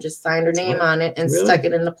newspaper and just signed her name on it and stuck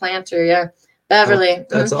it in the planter. Yeah. Beverly.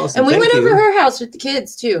 That's awesome. And we went over her house with the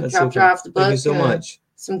kids too. Dropped her off the book. Thank you so much.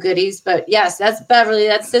 Some goodies, but yes, that's Beverly.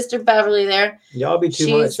 That's Sister Beverly there. Y'all be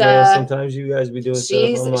too much, man. Sometimes you guys be doing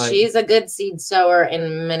stuff. She's a good seed sower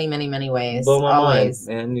in many, many, many ways. Blow my mind,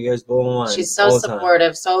 man. You guys blow my mind. She's so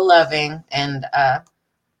supportive, so loving, and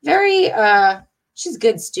very. She's a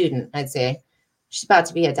good student, I'd say. She's about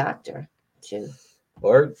to be a doctor too.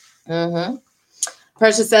 Word. Mm-hmm.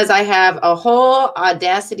 Precious says, I have a whole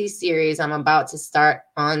Audacity series I'm about to start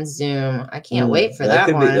on Zoom. I can't wait for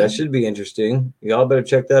that one. That should be interesting. Y'all better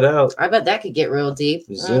check that out. I bet that could get real deep.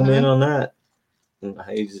 Zoom in on that.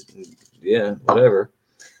 Yeah, whatever.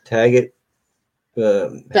 Tag it.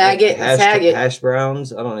 Tag it. Hash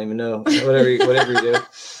browns. I don't even know. Whatever you do.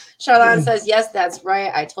 Charlotte says, yes, that's right.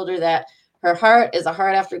 I told her that her heart is a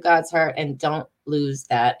heart after God's heart, and don't lose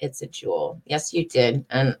that. It's a jewel. Yes, you did.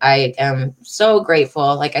 And I am so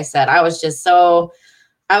grateful. Like I said, I was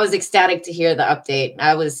ecstatic to hear the update.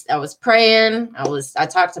 I was praying. I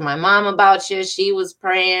talked to my mom about you. She was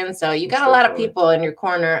praying. So you got a lot of people in your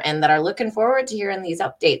corner and that are looking forward to hearing these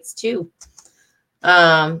updates too.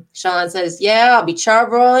 Sean says, yeah, I'll be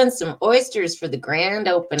charbroiling some oysters for the grand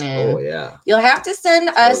opening. Oh yeah. You'll have to send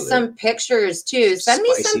us some pictures too. Send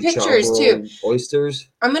me some pictures too. Oysters.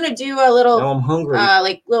 I'm going to do a little, now I'm hungry.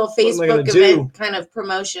 Like little Facebook event kind of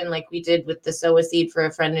promotion like we did with the Sow a Seed for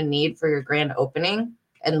a Friend in Need for your grand opening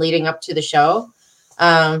and leading up to the show.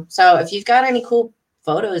 So if you've got any cool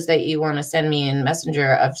photos that you want to send me in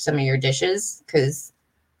Messenger of some of your dishes, because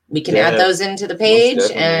we can add those into the page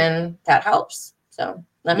and that helps. So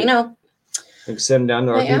let me know. We can send them down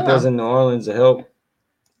to our people in New Orleans to help.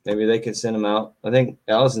 Maybe they can send them out. I think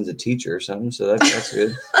Allison's a teacher or something, so that's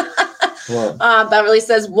good. Beverly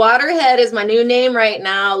says, Waterhead is my new name right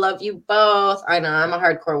now. Love you both. I know, I'm a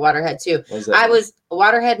hardcore Waterhead too.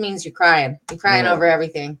 Waterhead means you're crying. You're crying over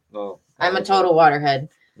everything. Oh, I'm a total Waterhead.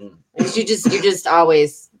 You're just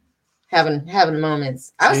always having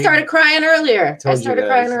moments. I started crying earlier. I started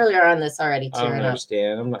crying earlier on this already. I don't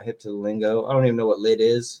understand. I'm not hip to the lingo. I don't even know what lit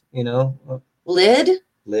is. You know, lid.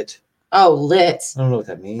 Lit. Oh, lit. I don't know what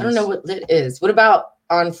that means. I don't know what lit is. What about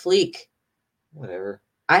on fleek? Whatever.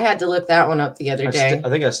 I had to look that one up the other day. I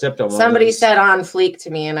think I stepped on one. Somebody said on fleek to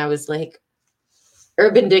me, and I was like,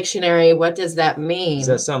 Urban Dictionary. What does that mean? Is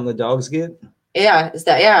that something the dogs get? Yeah.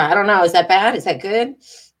 I don't know. Is that bad? Is that good?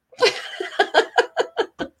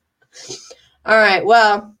 All right.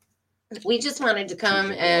 Well, we just wanted to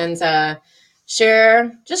come and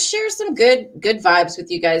share some good vibes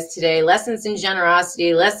with you guys today. Lessons in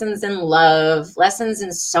generosity, lessons in love, lessons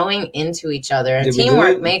in sewing into each other.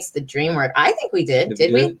 Teamwork makes the dream work. I think we did.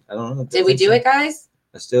 Did we? I don't know. Did we do it, guys?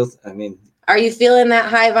 Are you feeling that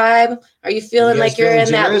high vibe? Are you feeling like you're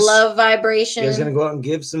in that love vibration? You guys gonna go out and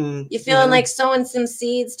give some? You feeling like sowing some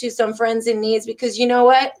seeds to some friends in needs? Because you know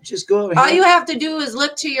what? Just go out. All you have to do is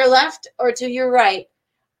look to your left or to your right,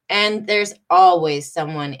 and there's always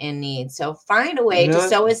someone in need. So find a way to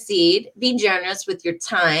sow a seed. Be generous with your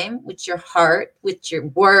time, with your heart, with your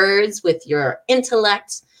words, with your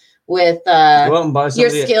intellect, with your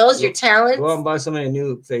skills, your talents. Go out and buy somebody a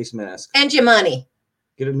new face mask. And your money.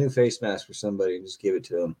 Get a new face mask for somebody and just give it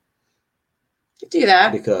to them. Do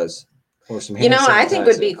that. Or some hand sanitizer. I think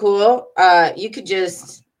would be cool. You could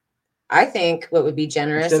just, I think what would be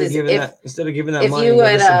generous instead of giving that money, you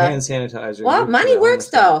would, some hand sanitizer. Well, money works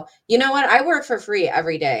though. You know what? I work for free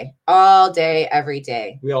every day, all day, every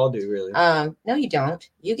day. We all do, really. No, you don't.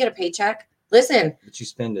 You get a paycheck. Listen. But you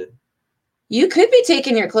spend it. You could be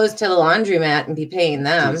taking your clothes to the laundromat and be paying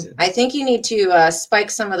them. Jesus. I think you need to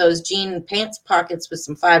spike some of those jean pants pockets with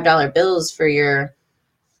some $5 bills for your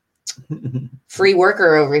free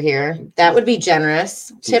worker over here. That would be generous.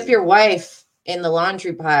 Jesus. Tip your wife in the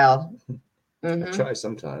laundry pile. I try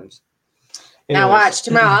sometimes. Now watch,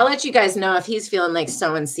 tomorrow I'll let you guys know if he's feeling like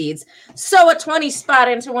sowing seeds. Sow a 20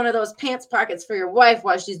 spot into one of those pants pockets for your wife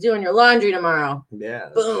while she's doing your laundry tomorrow. Yeah,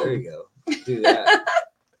 boom. There you go. Do that.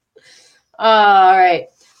 All right.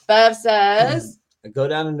 Bev says, Go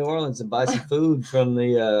down to New Orleans and buy some food from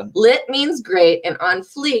the. lit means great, and on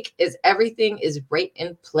fleek is everything is right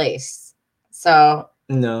in place. So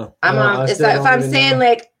no, I'm on. Is that if I'm saying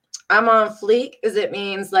like I'm on fleek? Is it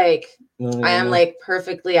means like I am like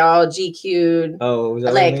perfectly all GQ'd? Oh, is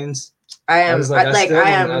that like, what it means? I am.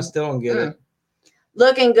 I still don't get it.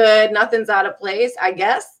 Looking good, nothing's out of place, I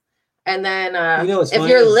guess. And then if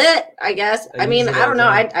you're lit, I guess. I mean, I don't know.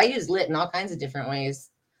 I use lit in all kinds of different ways.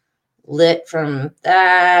 Lit from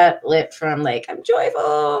that, lit from like I'm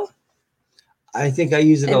joyful. I think I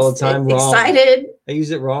use it all the time wrong. Excited. I use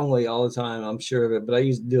it wrongly all the time, I'm sure of it, but I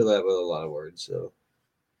used to do that with a lot of words. So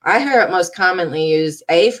I hear it most commonly used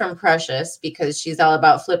A from Precious because she's all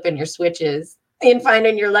about flipping your switches and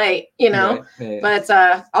finding your light, you know. Right. But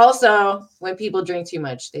also when people drink too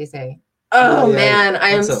much, they say, "Oh man, I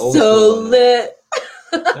am so lit."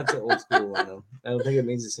 That's an old school one though. I don't think it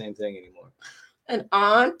means the same thing anymore. And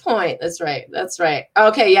on point. That's right.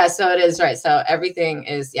 Okay, yeah. So it is right. So everything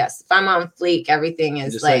is yes. If I'm on fleek, everything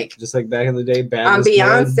is just like back in the day. On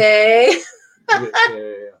Beyonce.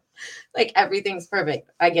 Yeah. Like everything's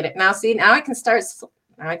perfect. I get it now. See, now I can start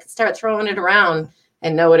throwing it around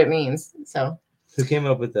and know what it means. So who came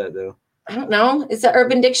up with that though? I don't know. It's the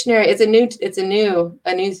Urban Dictionary. It's a new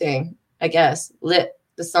thing. I guess lit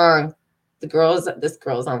the song. This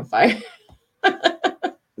girl's on fire.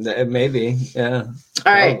 Maybe, yeah. All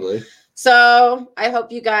probably. Right. So I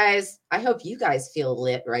hope you guys feel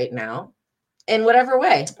lit right now, in whatever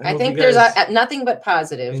way. I think there's nothing but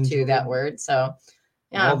positive to that word. So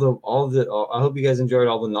yeah. I hope you guys enjoyed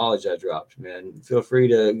all the knowledge I dropped, man. Feel free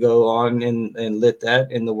to go on and lit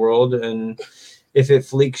that in the world, and if it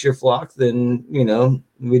fleeks your flock, then you know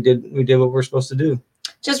we did what we're supposed to do.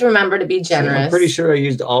 Just remember to be generous. So I'm pretty sure I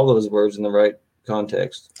used all those words in the right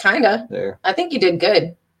context. Kinda. There. I think you did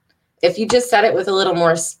good. If you just said it with a little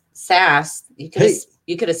more sass, you could have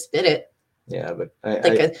spit it. Yeah, but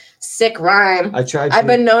a sick rhyme. I've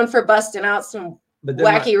been known for busting out some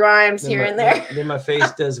wacky rhymes here and there. Then my face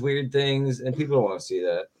does weird things, and people don't want to see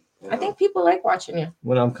that. You know? I think people like watching you.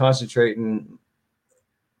 When I'm concentrating,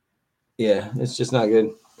 yeah, it's just not good.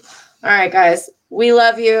 All right, guys. We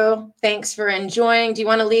love you. Thanks for enjoying. Do you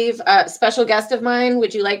want to leave a special guest of mine?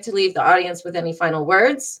 Would you like to leave the audience with any final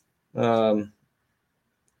words?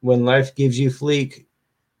 When life gives you fleek,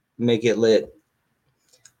 make it lit.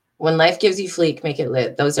 When life gives you fleek, make it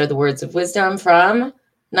lit. Those are the words of wisdom from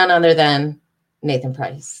none other than Nathan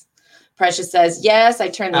Price. Precious says, yes, I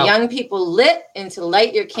turn the young people lit into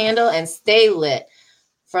light your candle and stay lit.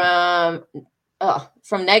 From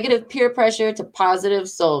negative peer pressure to positive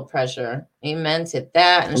soul pressure. Amen to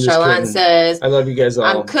that. And Charlene says, I love you guys all.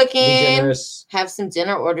 I'm cooking. Have some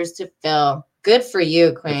dinner orders to fill. Good for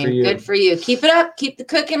you, Queen. Good for you. Keep it up. Keep the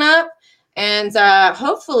cooking up. And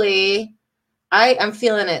hopefully, I'm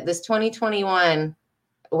feeling it. This 2021,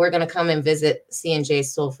 we're going to come and visit C&J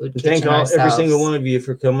Soul Food Kitchen. Thank every single one of you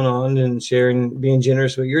for coming on and sharing, being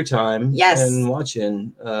generous with your time. Yes. And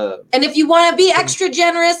watching. And if you want to be extra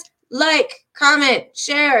generous, like, comment,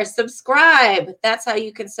 share, subscribe. That's how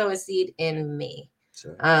you can sow a seed in me.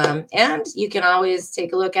 Sure. And you can always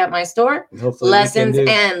take a look at my store,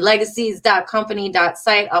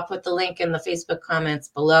 lessonsandlegacies.company.site. I'll put the link in the Facebook comments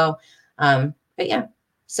below. But yeah,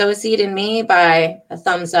 sow a seed in me by a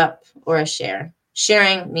thumbs up or a share.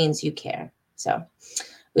 Sharing means you care. So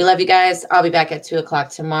we love you guys. I'll be back at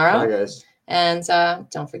 2:00 tomorrow. Bye, guys. And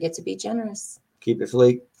don't forget to be generous. Keep it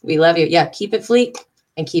fleek. We love you. Yeah, keep it fleek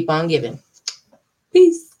and keep on giving.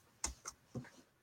 Peace.